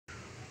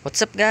What's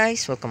up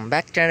guys, welcome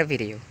back to another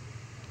video.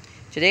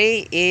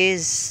 Today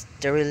is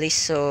the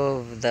release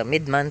of the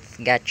mid-month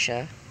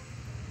gacha,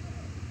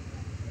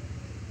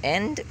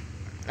 and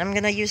I'm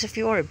gonna use a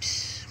few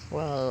orbs.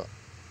 Well,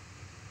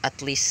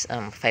 at least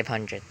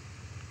 500.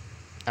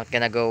 I'm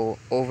gonna go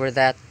over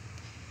that,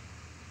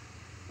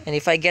 and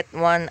if I get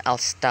one, I'll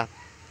stop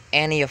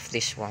any of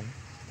this one.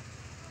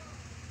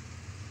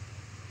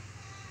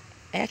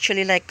 I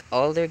actually like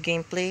all their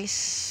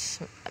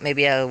gameplays.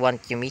 Maybe I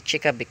want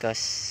Yumichika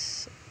because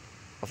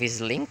of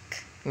his link,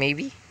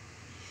 maybe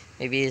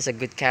he's a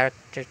good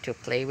character to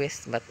play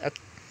with, but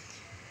okay.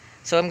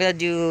 So I'm gonna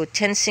do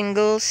 10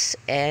 singles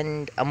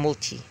and a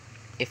multi.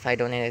 If I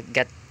don't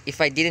get,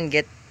 if I didn't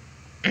get,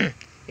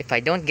 if I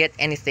don't get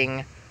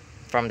anything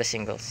from the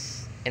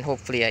singles, and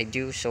hopefully I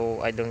do,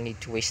 so I don't need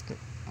to waste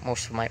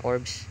most of my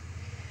orbs.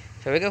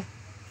 So here we go.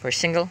 First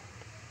single.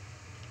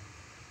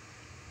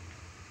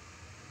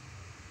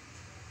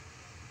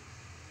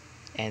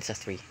 And it's a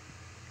 3.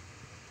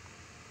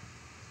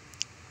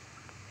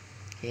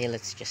 Okay,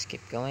 let's just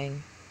keep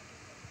going.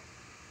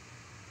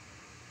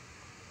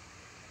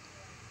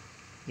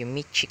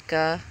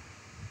 Yumichika.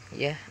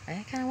 Yeah,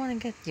 I kind of want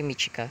to get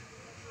Yumichika,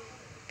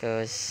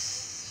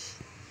 because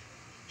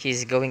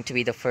he's going to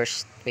be the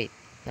first. Wait,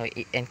 no,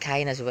 and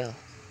Kain as well.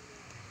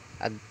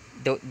 Uh,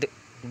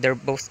 they're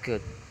both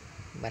good,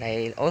 but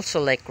I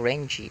also like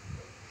Renji.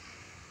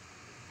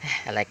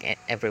 I like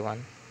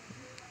everyone.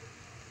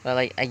 Well,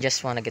 I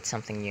just want to get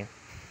something new.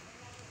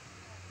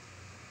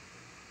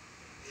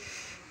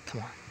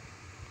 Come on,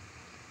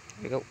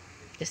 here we go.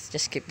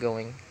 Just keep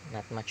going.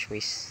 Not much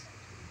waste.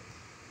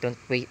 Don't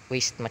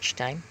waste much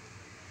time.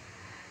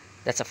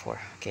 That's a 4.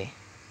 Okay.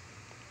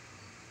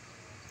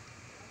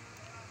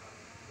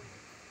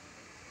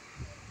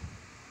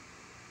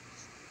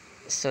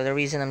 So the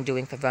reason I'm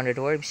doing 500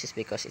 orbs is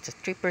because it's a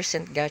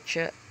 3%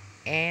 gacha,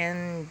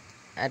 and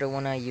I don't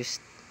wanna use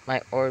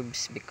my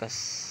orbs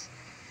because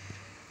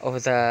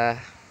of the,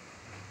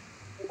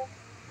 what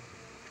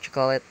you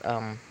call it,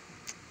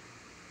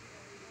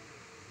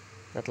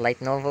 that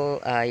light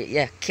novel.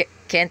 Yeah,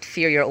 can't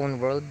fear your own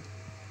world.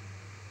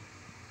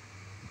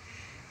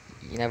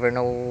 You never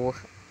know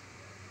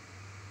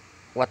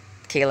what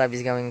Caleb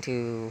is going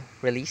to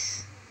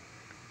release.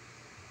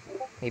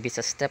 Maybe it's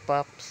a step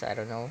up, so I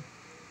don't know.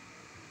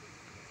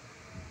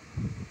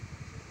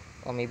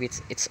 Or maybe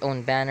it's its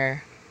own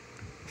banner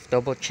of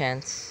double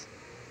chance.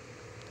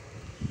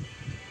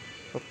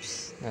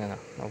 Oops, no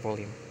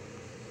volume.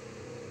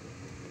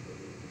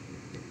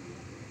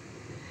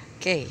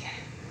 Okay,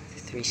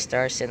 3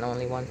 stars and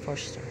only 1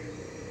 4-star.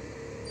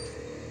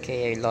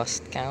 Okay, I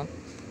lost count.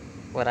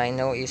 What I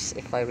know is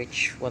if I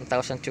reach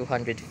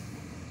 1200.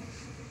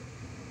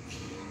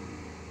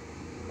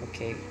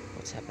 Okay,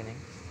 what's happening?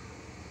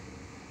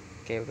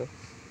 Okay, we go.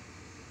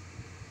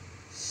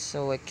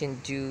 So I can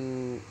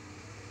do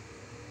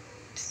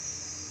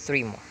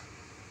 3 more.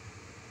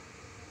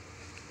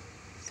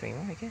 3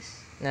 more, I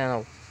guess?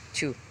 No,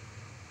 2.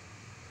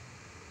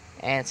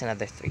 And it's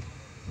another 3.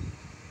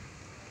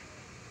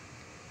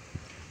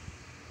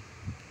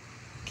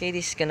 Okay,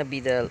 this is gonna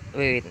be the...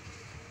 Wait.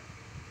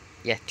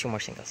 Yeah, 2 more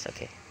singles,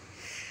 okay.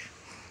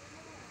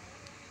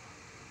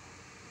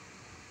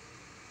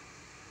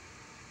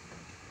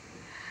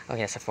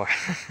 Okay, that's a 4.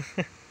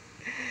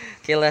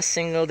 Okay, last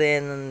single,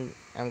 then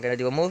I'm gonna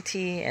do a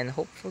multi, and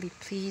hopefully,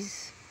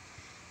 please,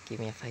 give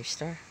me a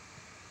 5-star.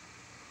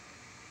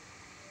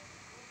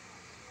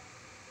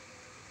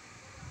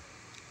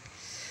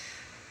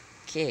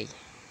 Okay,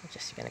 I'm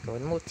just gonna go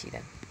with multi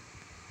then.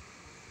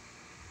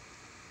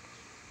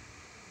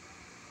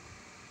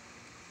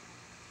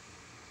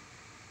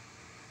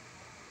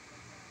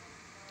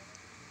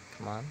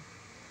 Come on.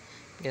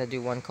 I'm gonna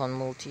do 1 con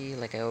multi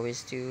like I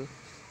always do.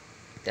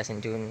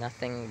 Doesn't do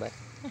nothing, but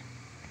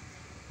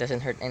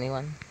doesn't hurt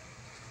anyone.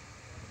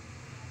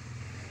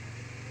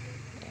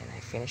 And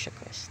I finish a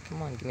quest.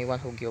 Come on, give me 1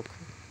 Hogyoku.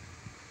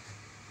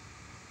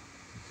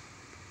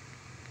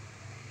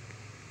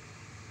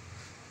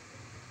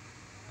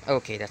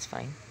 Okay, that's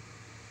fine.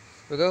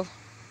 Here we go.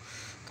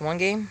 Come on,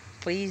 game.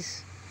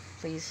 Please.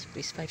 Please,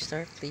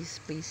 5-star. Please.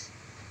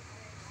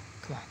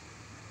 Come on.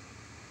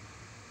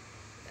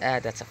 Ah,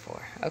 that's a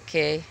 4.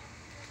 Okay.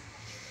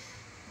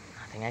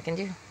 Nothing I can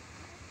do.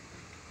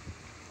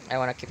 I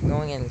want to keep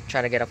going and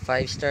try to get a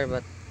 5-star,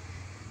 but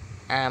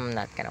I'm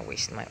not gonna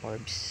waste my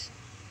orbs.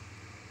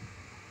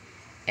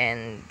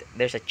 And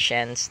there's a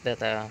chance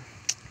that an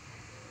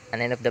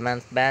end of the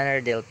month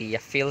banner, there'll be a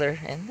filler,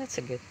 and that's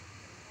a good.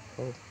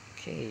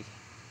 Okay.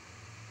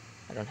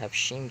 I don't have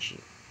Shinji.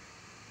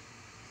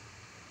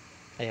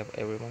 I have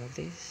every one of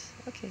these.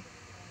 Okay.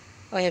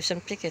 Oh, I have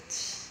some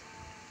tickets.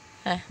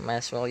 Might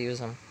as well use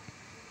them.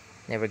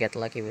 Never get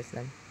lucky with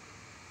them.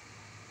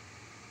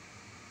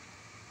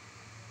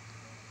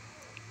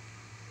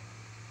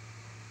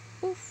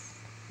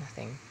 Oof.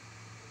 Nothing.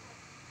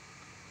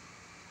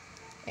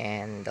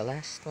 And the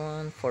last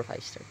one, 4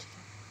 5-star ticket.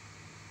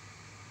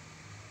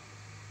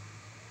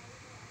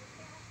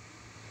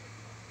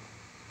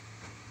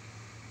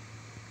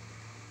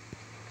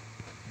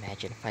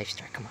 Imagine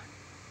 5-star, come on.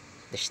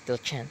 There's still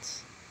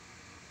chance.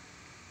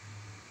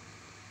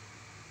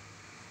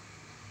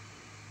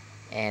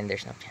 And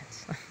there's no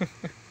chance.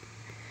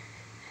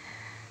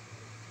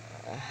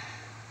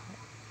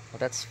 Well,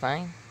 that's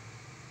fine.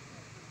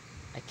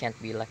 I can't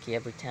be lucky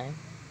every time.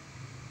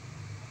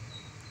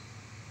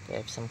 Do I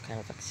have some kind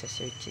of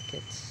accessory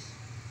tickets?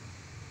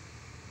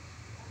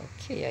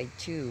 Okay, I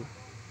do.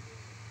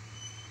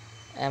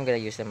 I'm gonna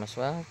use them as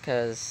well,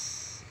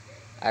 because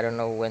I don't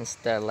know when's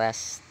the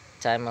last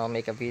time I'll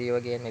make a video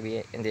again.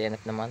 Maybe in the end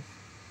of the month.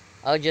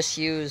 I'll just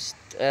use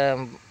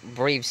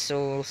Brave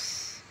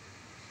Souls.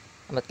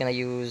 I'm not gonna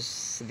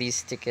use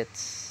these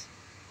tickets,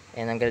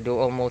 and I'm gonna do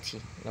all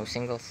multi, no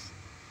singles,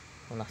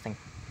 no nothing.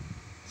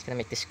 Just gonna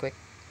make this quick.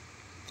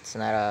 It's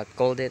not a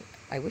golden.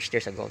 I wish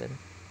there's a golden.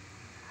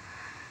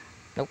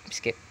 Nope,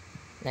 skip.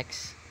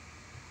 Next.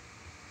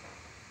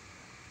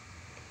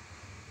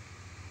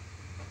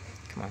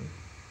 Come on.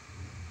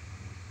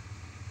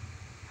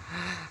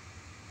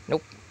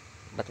 Nope.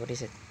 But what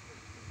is it?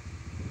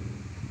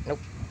 Nope.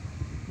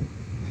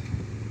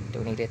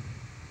 Don't need it.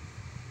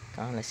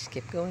 Come on, let's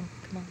keep going.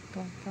 Come on,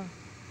 come on, come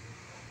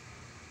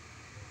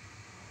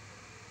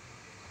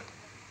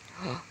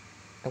on.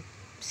 Nope.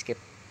 Skip.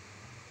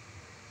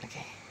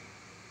 Okay.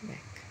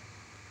 Back.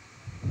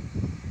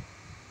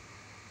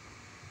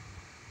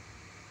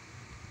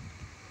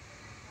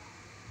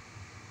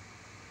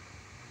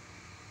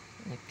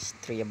 Next,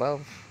 3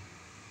 above.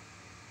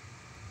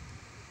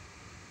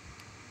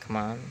 Come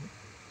on.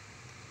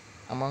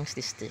 Amongst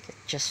this ticket,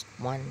 just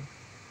one.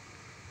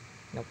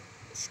 Nope.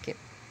 Skip.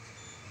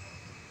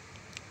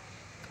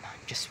 Come on,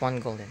 just one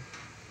golden.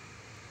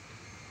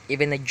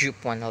 Even a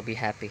dupe one, I'll be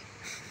happy.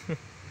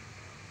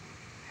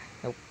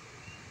 Nope.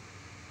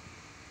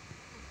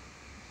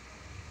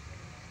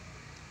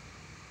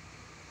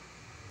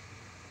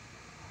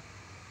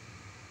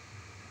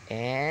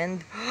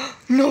 And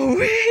no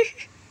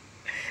way!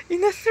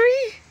 In a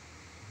 3!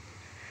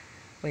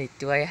 Wait,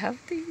 do I have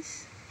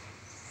these?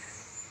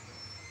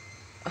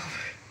 Oh.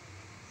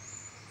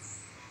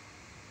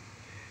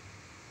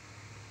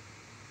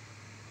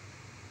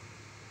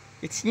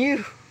 It's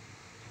new.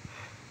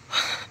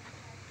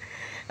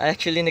 I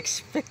actually didn't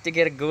expect to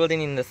get a golden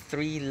in the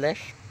 3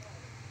 left.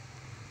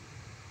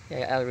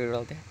 Yeah, I'll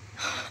reroll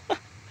that.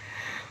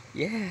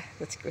 Yeah,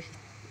 that's great.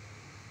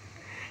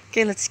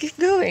 Okay, let's keep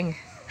going.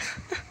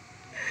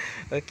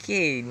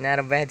 Okay, not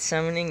a bad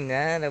summoning,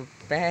 not a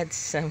bad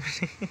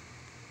summoning.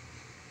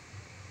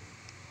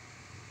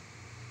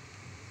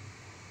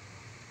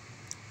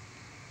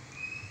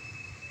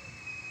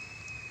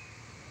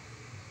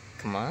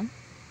 Come on.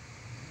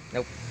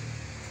 Nope.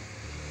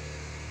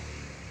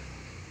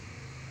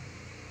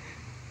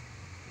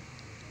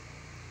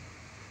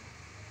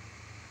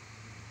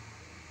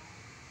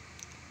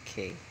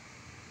 Okay.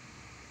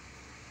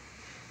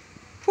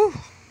 Whew.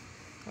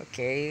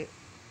 Okay.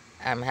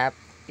 I'm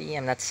happy.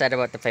 I'm not sad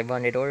about the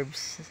 500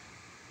 orbs.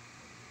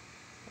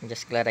 I'm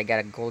just glad I got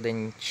a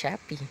golden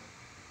chappy.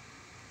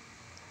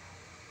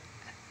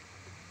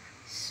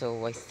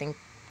 So I think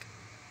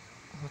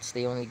what's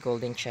the only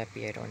golden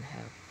chappy I don't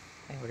have?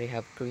 I already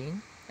have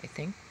green, I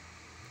think.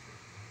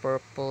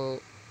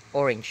 Purple,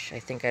 orange. I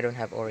think I don't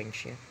have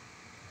orange yet.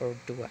 Or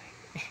do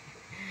I?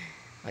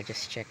 I'll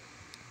just check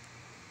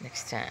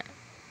next time.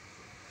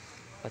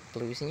 But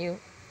blue's new.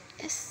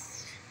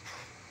 Yes!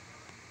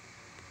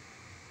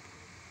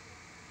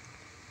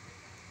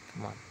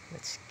 Come on,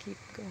 let's keep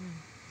going.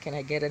 Can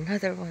I get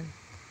another one?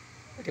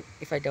 But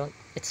if I don't,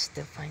 it's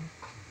still fine.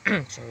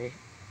 Sorry.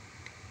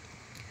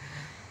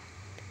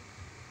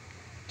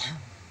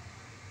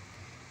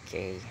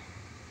 Okay.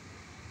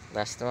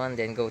 Last one,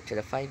 then go to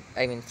the 4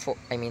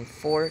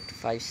 to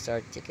 5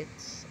 star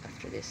tickets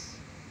after this.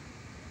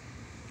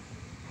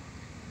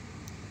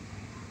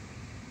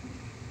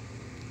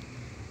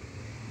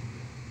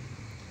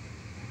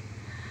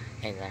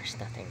 And there's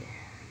nothing there.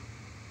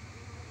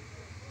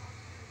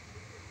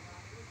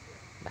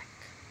 Back.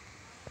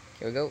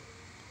 Here we go.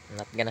 I'm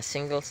not gonna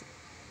singles.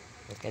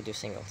 I'm not gonna do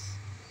singles.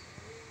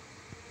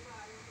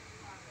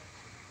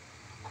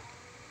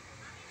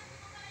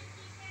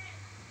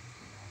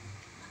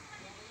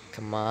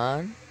 Come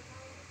on.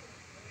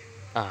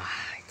 Ah,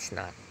 it's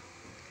not.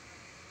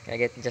 Can I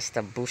get just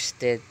a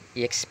boosted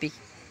EXP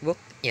book?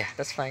 Yeah,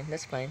 that's fine.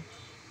 That's fine.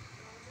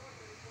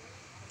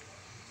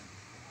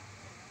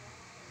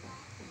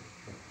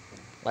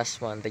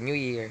 Last one, the new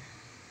year.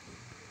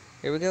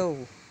 Here we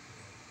go.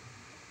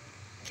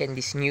 Can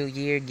this new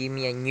year give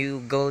me a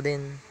new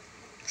golden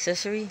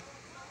accessory?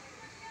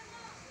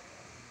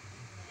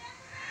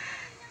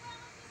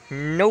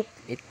 Nope,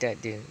 it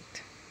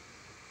didn't.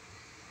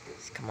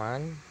 Come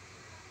on.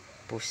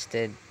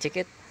 Boosted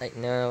ticket?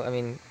 No, I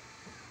mean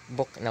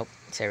book. Nope,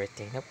 it's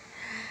everything. Nope.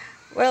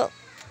 Well,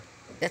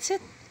 that's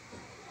it.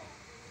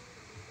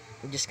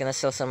 I'm just gonna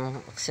sell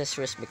some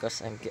accessories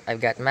because I've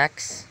got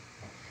max.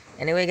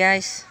 Anyway,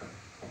 guys,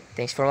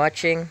 thanks for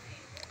watching.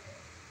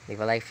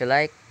 Leave a like if you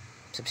like.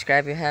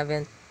 Subscribe if you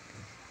haven't.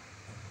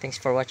 Thanks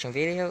for watching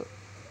video.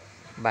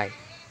 Bye.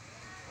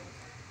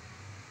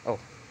 Oh.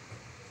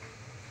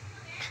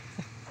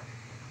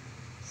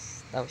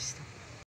 Tapos